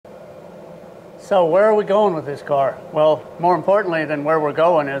So where are we going with this car? Well, more importantly than where we're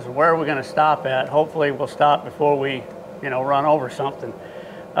going is where we're going to stop at. Hopefully we'll stop before we, run over something.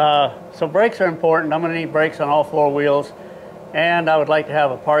 So brakes are important. I'm going to need brakes on all four wheels, and I would like to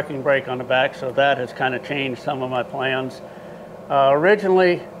have a parking brake on the back, so that has kind of changed some of my plans.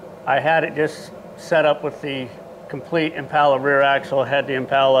 Originally, I had it just set up with the complete Impala rear axle. It had the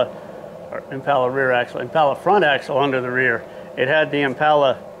Impala front axle under the rear. It had the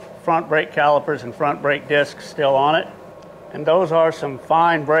Impala front brake calipers and front brake discs still on it, and those are some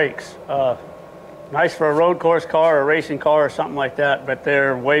fine brakes. Nice for a road course car or a racing car or something like that, but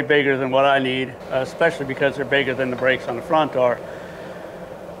they're way bigger than what I need, especially because they're bigger than the brakes on the front are.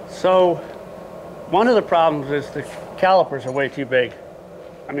 So one of the problems is the calipers are way too big.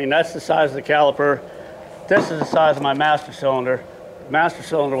 I mean, that's the size of the caliper. This is the size of my master cylinder. The master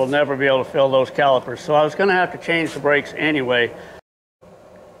cylinder will never be able to fill those calipers, so I was going to have to change the brakes anyway.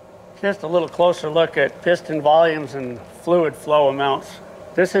 Just a little closer look at piston volumes and fluid flow amounts.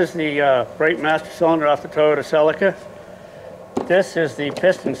 This is the brake master cylinder off the Toyota Celica. This is the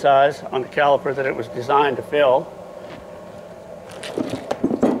piston size on the caliper that it was designed to fill.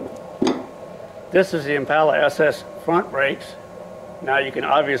 This is the Impala SS front brakes. Now you can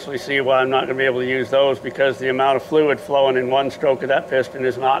obviously see why I'm not going to be able to use those, because the amount of fluid flowing in one stroke of that piston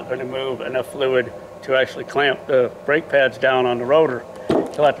is not going to move enough fluid to actually clamp the brake pads down on the rotor.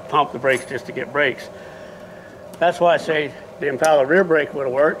 You'll have to pump the brakes just to get brakes. That's why I say the Impala rear brake would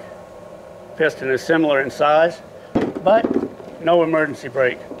have worked. Piston is similar in size, but no emergency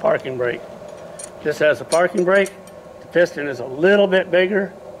brake, parking brake. This has a parking brake. The piston is a little bit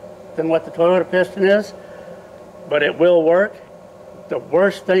bigger than what the Toyota piston is, but it will work. The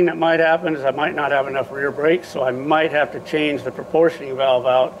worst thing that might happen is I might not have enough rear brakes, so I might have to change the proportioning valve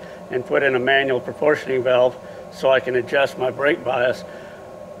out and put in a manual proportioning valve so I can adjust my brake bias.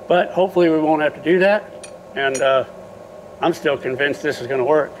 But hopefully we won't have to do that, and I'm still convinced this is going to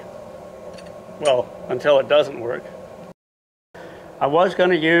work. Well, until it doesn't work. I was going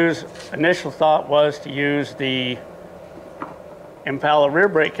to use, initial thought was to use the Impala rear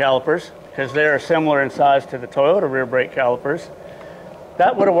brake calipers, because they are similar in size to the Toyota rear brake calipers.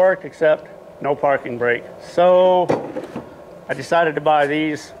 That would have worked, except no parking brake. So I decided to buy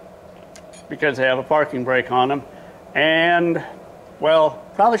these because they have a parking brake on them. And, well,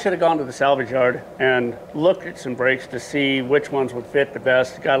 probably should have gone to the salvage yard and looked at some brakes to see which ones would fit the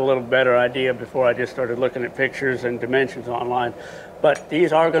best. Got a little better idea before I just started looking at pictures and dimensions online. But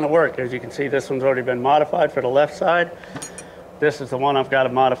these are going to work. As you can see, this one's already been modified for the left side. This is the one I've got to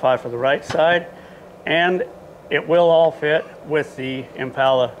modify for the right side. And it will all fit with the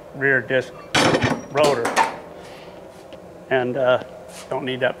Impala rear disc rotor. And don't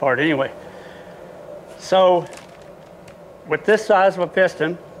need that part anyway. So with this size of a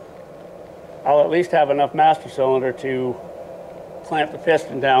piston, I'll at least have enough master cylinder to clamp the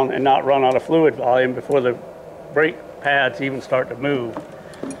piston down and not run out of fluid volume before the brake pads even start to move.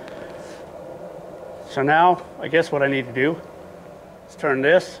 So now, I guess what I need to do is turn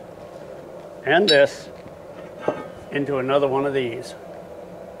this and this into another one of these.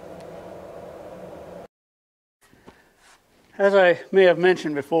 As I may have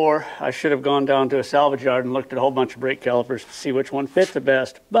mentioned before, I should have gone down to a salvage yard and looked at a whole bunch of brake calipers to see which one fit the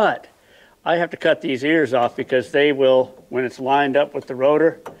best, but I have to cut these ears off because they will, when it's lined up with the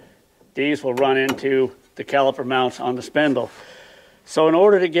rotor, these will run into the caliper mounts on the spindle. So in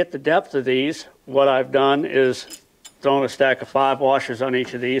order to get the depth of these, what I've done is thrown a stack of 5 washers on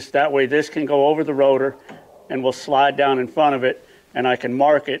each of these. That way this can go over the rotor and will slide down in front of it, and I can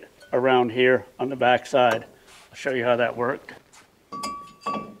mark it around here on the back side. I'll show you how that worked.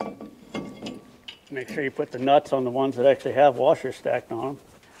 Make sure you put the nuts on the ones that actually have washers stacked on them.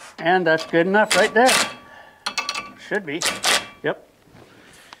 And that's good enough right there. Should be. Yep.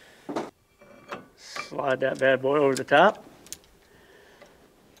 Slide that bad boy over the top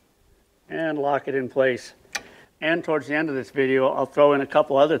and lock it in place. And towards the end of this video, I'll throw in a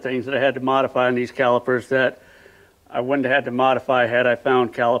couple other things that I had to modify on these calipers that I wouldn't have had to modify had I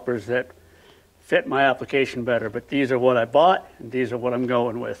found calipers that fit my application better. But these are what I bought, and these are what I'm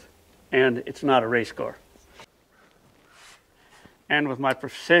going with. And it's not a race car. And with my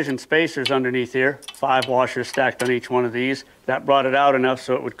precision spacers underneath here, 5 washers stacked on each one of these, that brought it out enough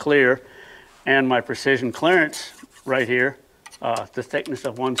so it would clear. And my precision clearance right here, the thickness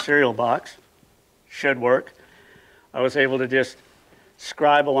of one cereal box, should work. I was able to just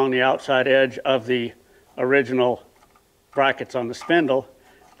scribe along the outside edge of the original brackets on the spindle.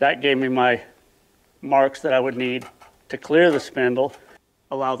 That gave me my marks that I would need to clear the spindle,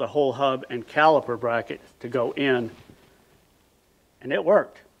 allow the whole hub and caliper bracket to go in, and it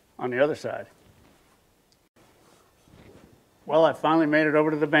worked on the other side. Well, I finally made it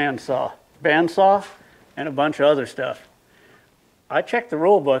over to the bandsaw and a bunch of other stuff. I checked the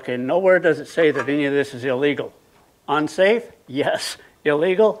rule book and nowhere does it say that any of this is illegal. Unsafe? Yes.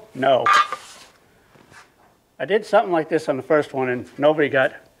 Illegal? No. I did something like this on the first one and nobody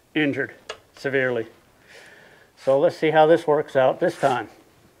got injured severely. So let's see how this works out this time.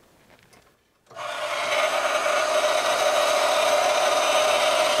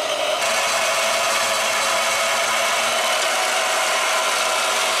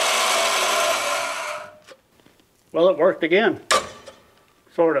 Well, it worked again,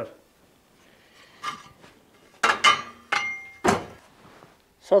 sort of.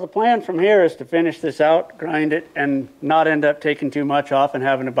 So the plan from here is to finish this out, grind it, and not end up taking too much off and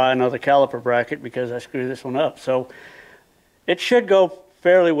having to buy another caliper bracket because I screwed this one up. So it should go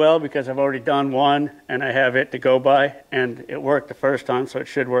fairly well because I've already done one and I have it to go by, and it worked the first time, so it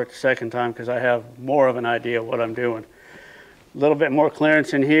should work the second time because I have more of an idea of what I'm doing. A little bit more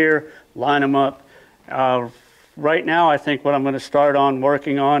clearance in here, line them up. Right now, I think what I'm going to start on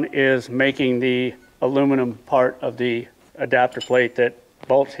working on is making the aluminum part of the adapter plate that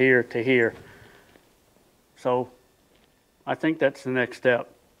bolts here to here. So I think that's the next step,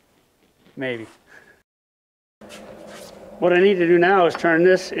 maybe. What I need to do now is turn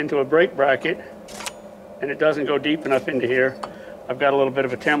this into a brake bracket, and it doesn't go deep enough into here. I've got a little bit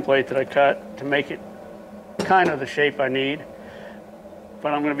of a template that I cut to make it kind of the shape I need.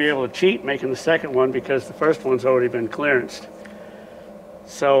 But I'm going to be able to cheat making the second one because the first one's already been clearanced.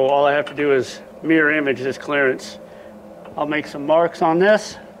 So all I have to do is mirror image this clearance. I'll make some marks on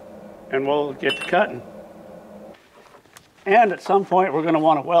this and we'll get to cutting. And at some point we're going to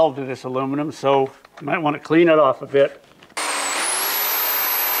want to weld to this aluminum, so you might want to clean it off a bit.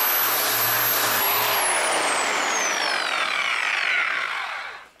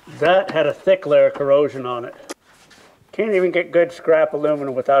 That had a thick layer of corrosion on it. Can't even get good scrap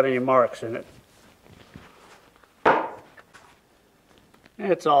aluminum without any marks in it.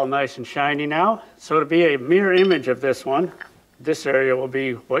 It's all nice and shiny now. So to be a mirror image of this one, this area will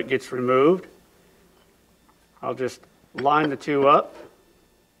be what gets removed. I'll just line the two up,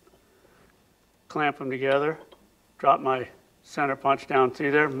 clamp them together, drop my center punch down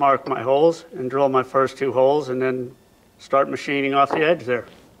through there, mark my holes, and drill my first two holes, and then start machining off the edge there.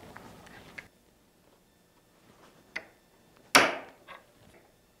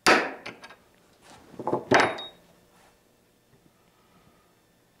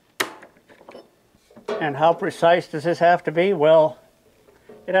 And how precise does this have to be? Well,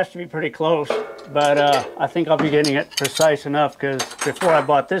 it has to be pretty close, but I think I'll be getting it precise enough because before I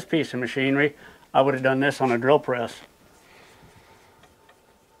bought this piece of machinery, I would have done this on a drill press.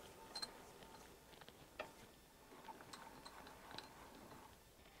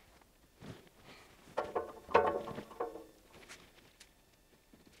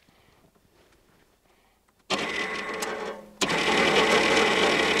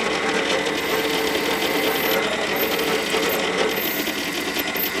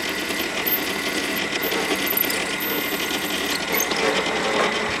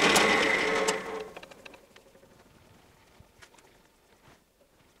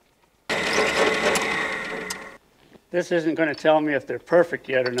 This isn't going to tell me if they're perfect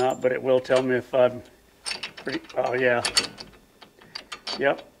yet or not, but it will tell me if I'm pretty, oh yeah.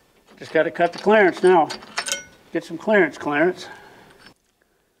 Yep, just got to cut the clearance now. Get some clearance.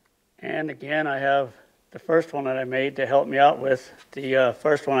 And again, I have the first one that I made to help me out with. The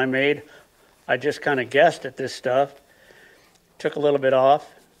first one I made, I just kind of guessed at this stuff. Took a little bit off,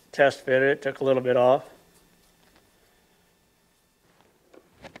 test fitted it, took a little bit off.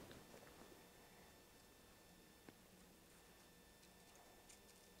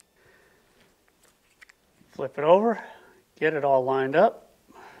 Flip it over, get it all lined up,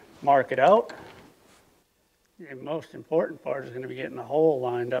 mark it out. The most important part is going to be getting the hole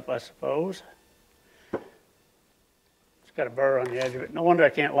lined up, I suppose. It's got a burr on the edge of it. No wonder I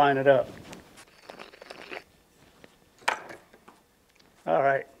can't line it up. All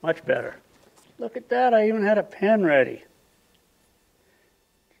right, much better. Look at that, I even had a pen ready.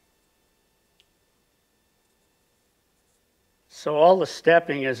 So all the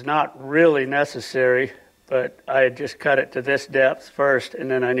stepping is not really necessary, but I had just cut it to this depth first, and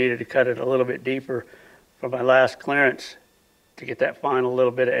then I needed to cut it a little bit deeper for my last clearance to get that final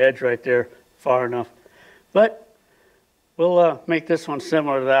little bit of edge right there far enough. But we'll make this one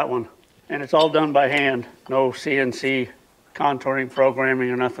similar to that one, and it's all done by hand, no CNC contouring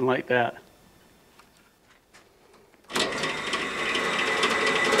programming or nothing like that.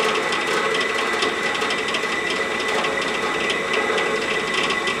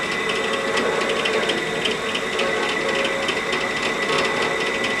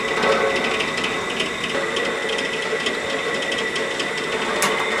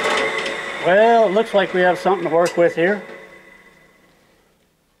 looks like we have something to work with here.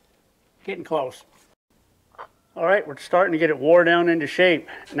 Getting close. All right, we're starting to get it wore down into shape.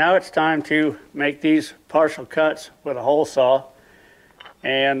 Now it's time to make these partial cuts with a hole saw.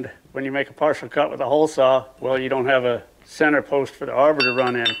 And when you make a partial cut with a hole saw, well, you don't have a center post for the arbor to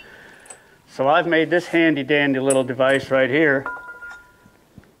run in. So I've made this handy dandy little device right here.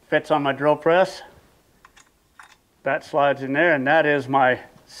 Fits on my drill press. That slides in there, and that is my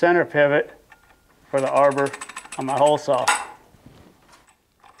center pivot for the arbor on my hole saw.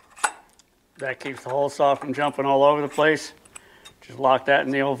 That keeps the hole saw from jumping all over the place. Just lock that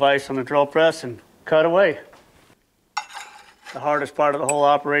in the old vise on the drill press and cut away. The hardest part of the whole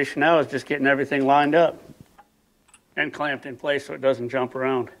operation now is just getting everything lined up and clamped in place so it doesn't jump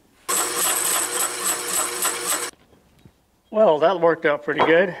around. Well, that worked out pretty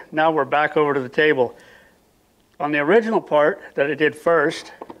good. Now we're back over to the table. On the original part that I did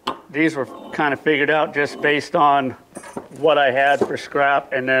first, these were kind of figured out just based on what I had for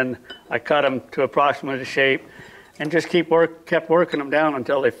scrap, and then I cut them to approximately the shape and just kept working them down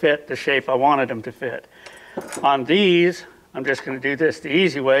until they fit the shape I wanted them to fit. On these, I'm just going to do this the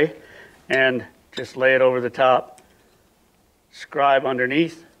easy way and just lay it over the top, scribe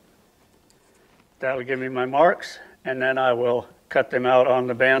underneath. That'll give me my marks, and then I will cut them out on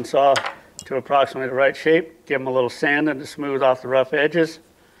the bandsaw to approximately the right shape, give them a little sanding to smooth off the rough edges,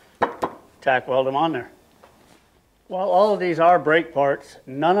 tack weld them on there. While all of these are brake parts,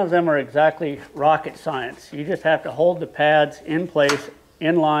 none of them are exactly rocket science. You just have to hold the pads in place,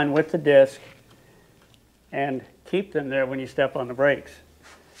 in line with the disc, and keep them there when you step on the brakes.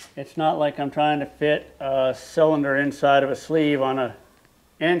 It's not like I'm trying to fit a cylinder inside of a sleeve on an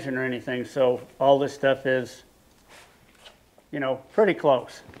engine or anything, so all this stuff is, you know, pretty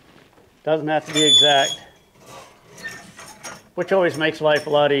close. Doesn't have to be exact, which always makes life a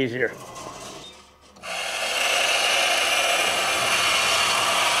lot easier.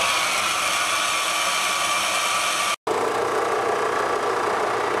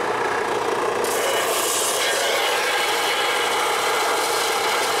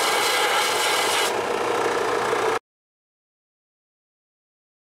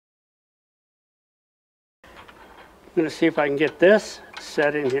 I'm going to see if I can get this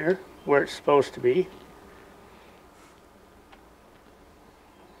set in here where it's supposed to be.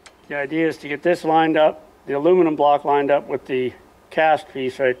 The idea is to get this lined up, the aluminum block lined up with the cast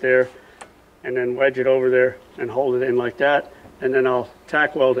piece right there, and then wedge it over there and hold it in like that, and then I'll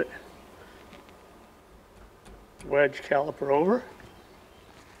tack weld it. Wedge caliper over.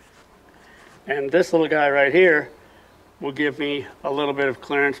 And this little guy right here will give me a little bit of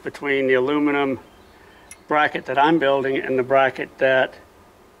clearance between the aluminum bracket that I'm building and the bracket that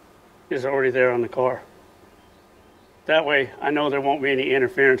is already there on the car. That way I know there won't be any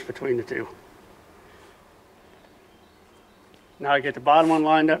interference between the two. Now I get the bottom one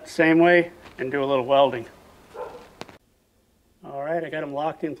lined up the same way and do a little welding. All right, I got them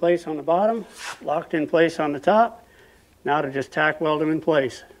locked in place on the bottom, locked in place on the top. Now to just tack weld them in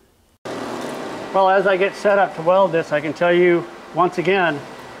place. Well, as I get set up to weld this, I can tell you once again,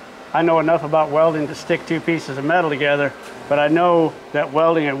 I know enough about welding to stick two pieces of metal together, but I know that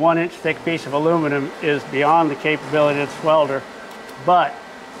welding a 1-inch thick piece of aluminum is beyond the capability of this welder. But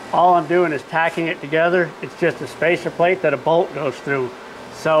all I'm doing is tacking it together. It's just a spacer plate that a bolt goes through.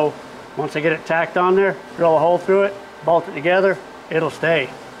 So once I get it tacked on there, drill a hole through it, bolt it together, it'll stay.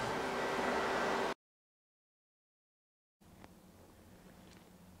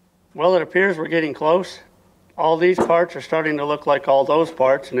 Well, it appears we're getting close. All these parts are starting to look like all those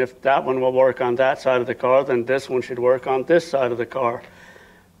parts, and if that one will work on that side of the car, then this one should work on this side of the car.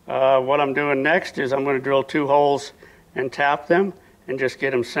 What I'm doing next is I'm going to drill 2 holes and tap them and just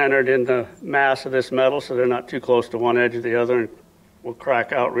get them centered in the mass of this metal so they're not too close to one edge of the other and will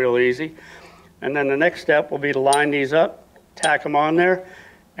crack out real easy. And then the next step will be to line these up, tack them on there,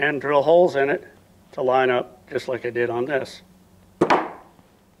 and drill holes in it to line up just like I did on this.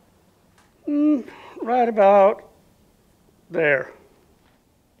 Right about there.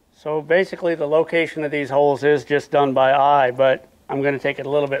 So basically the location of these holes is just done by eye, but I'm going to take it a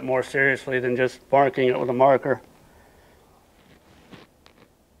little bit more seriously than just marking it with a marker.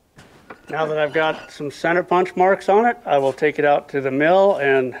 Now that I've got some center punch marks on it, I will take it out to the mill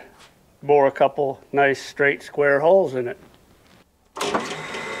and bore a couple nice straight square holes in it.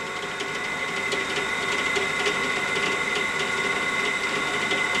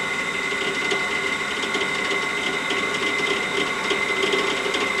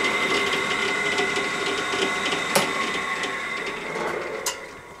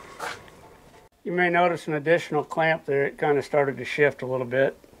 You may notice an additional clamp there. It kind of started to shift a little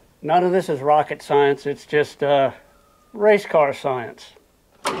bit. None of this is rocket science, it's just race car science.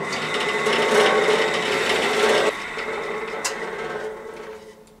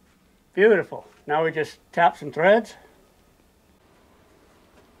 Beautiful. Now we just tap some threads.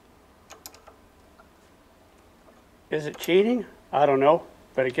 Is it cheating? I don't know,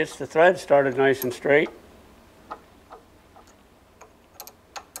 but it gets the thread started nice and straight.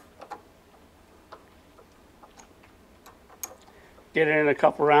 Get it in a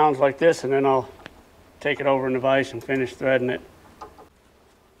couple rounds like this, and then I'll take it over in the vise and finish threading it.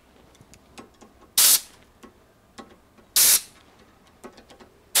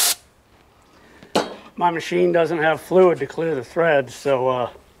 My machine doesn't have fluid to clear the threads, so I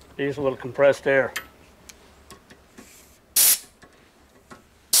use a little compressed air.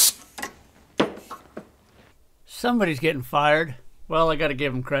 Somebody's getting fired. Well, I got to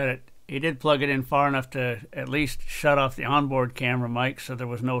give him credit. He did plug it in far enough to at least shut off the onboard camera mic so there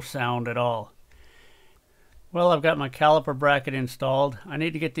was no sound at all. Well, I've got my caliper bracket installed. I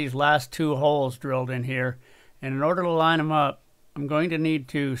need to get these last 2 holes drilled in here, and in order to line them up, I'm going to need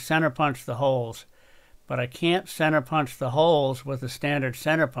to center punch the holes. But I can't center punch the holes with a standard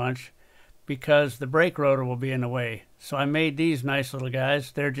center punch because the brake rotor will be in the way. So I made these nice little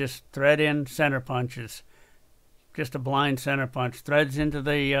guys. They're just thread-in center punches. Just a blind center punch. Threads into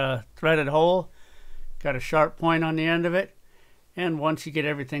the threaded hole. Got a sharp point on the end of it. And once you get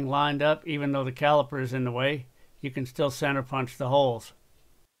everything lined up, even though the caliper is in the way, you can still center punch the holes.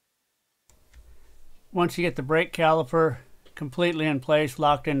 Once you get the brake caliper completely in place,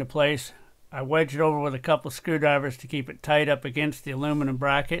 locked into place, I wedged it over with a couple screwdrivers to keep it tight up against the aluminum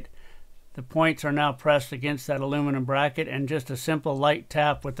bracket. The points are now pressed against that aluminum bracket, and just a simple light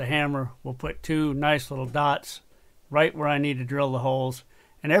tap with the hammer will put 2 nice little dots right where I need to drill the holes.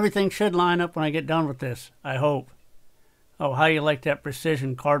 And everything should line up when I get done with this, I hope. Oh, how you like that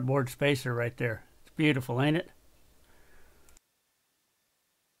precision cardboard spacer right there? It's beautiful, ain't it?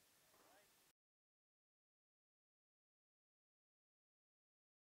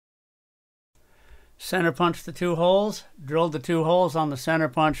 Center punched the 2 holes, drilled the 2 holes on the center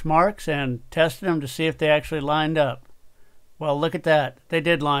punch marks, and tested them to see if they actually lined up. Well, look at that. They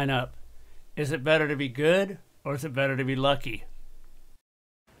did line up. Is it better to be good, or is it better to be lucky?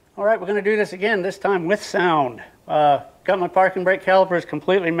 All right, we're going to do this again, this time with sound. Got my parking brake calipers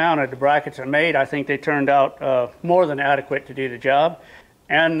completely mounted. The brackets are made. I think they turned out more than adequate to do the job.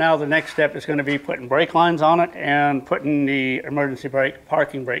 And now the next step is going to be putting brake lines on it and putting the emergency brake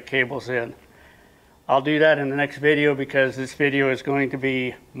parking brake cables in. I'll do that in the next video because this video is going to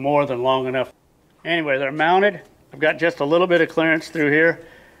be more than long enough. Anyway, they're mounted. I've got just a little bit of clearance through here.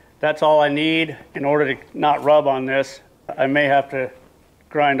 That's all I need in order to not rub on this. I may have to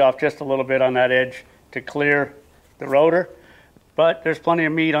grind off just a little bit on that edge to clear the rotor, but there's plenty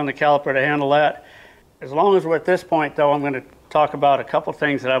of meat on the caliper to handle that. As long as we're at this point though, I'm going to talk about a couple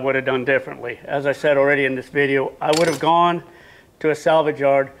things that I would have done differently. As I said already in this video, I would have gone to a salvage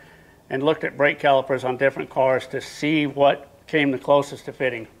yard and looked at brake calipers on different cars to see what came the closest to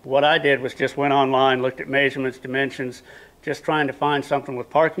fitting. What I did was just went online, looked at measurements, dimensions, just trying to find something with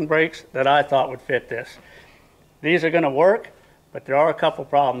parking brakes that I thought would fit this. These are going to work, but there are a couple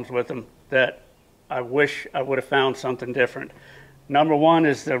problems with them that I wish I would have found something different. Number one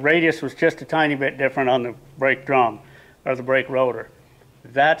is the radius was just a tiny bit different on the brake drum or the brake rotor.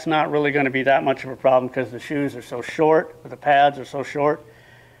 That's not really going to be that much of a problem because the shoes are so short, or the pads are so short.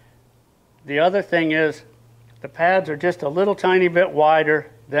 The other thing is the pads are just a little tiny bit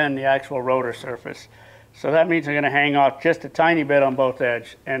wider than the actual rotor surface. So that means they're going to hang off just a tiny bit on both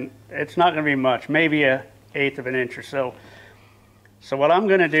edges, and it's not going to be much, maybe an 1/8 of an inch or so. So what I'm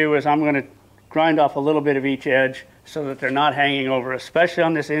going to do is I'm going to grind off a little bit of each edge so that they're not hanging over, especially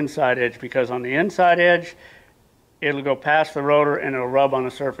on this inside edge, because on the inside edge it'll go past the rotor and it'll rub on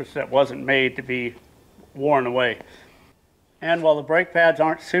a surface that wasn't made to be worn away. And while the brake pads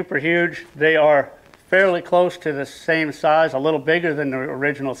aren't super huge, they are fairly close to the same size, a little bigger than the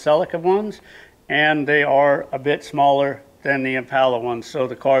original Celica ones, and they are a bit smaller than the Impala ones, so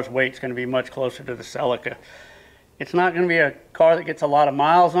the car's weight's going to be much closer to the Celica. It's not going to be a car that gets a lot of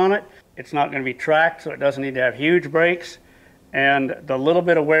miles on it. It's not going to be tracked, so it doesn't need to have huge brakes. And the little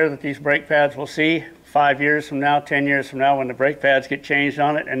bit of wear that these brake pads will see 5 years from now, 10 years from now, when the brake pads get changed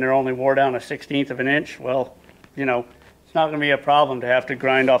on it and they're only wore down a 1/16 of an inch, well, you know, it's not going to be a problem to have to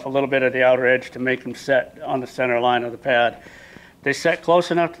grind off a little bit of the outer edge to make them set on the center line of the pad. They set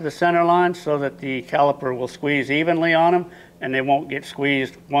close enough to the center line so that the caliper will squeeze evenly on them and they won't get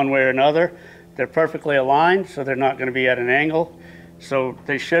squeezed one way or another. They're perfectly aligned, so they're not going to be at an angle. So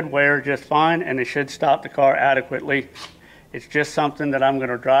they should wear just fine, and they should stop the car adequately It's just something that I'm going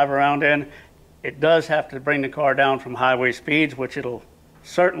to drive around in. It does have to bring the car down from highway speeds, which it'll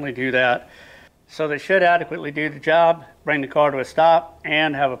certainly do that. So they should adequately do the job, bring the car to a stop,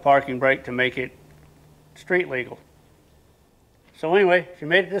 and have a parking brake to make it street legal. So anyway, if you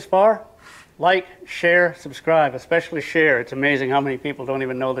made it this far, like, share, subscribe, especially share. It's amazing how many people don't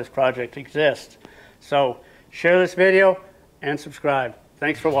even know this project exists. So share this video and subscribe.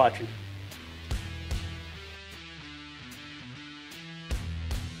 Thanks for watching.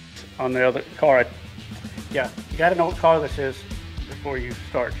 On the other car, yeah, you got to know what car this is before you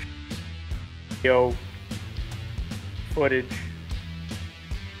start. Video, footage.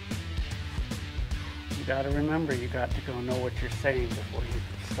 You got to remember, you got to go know what you're saying before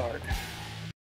you start.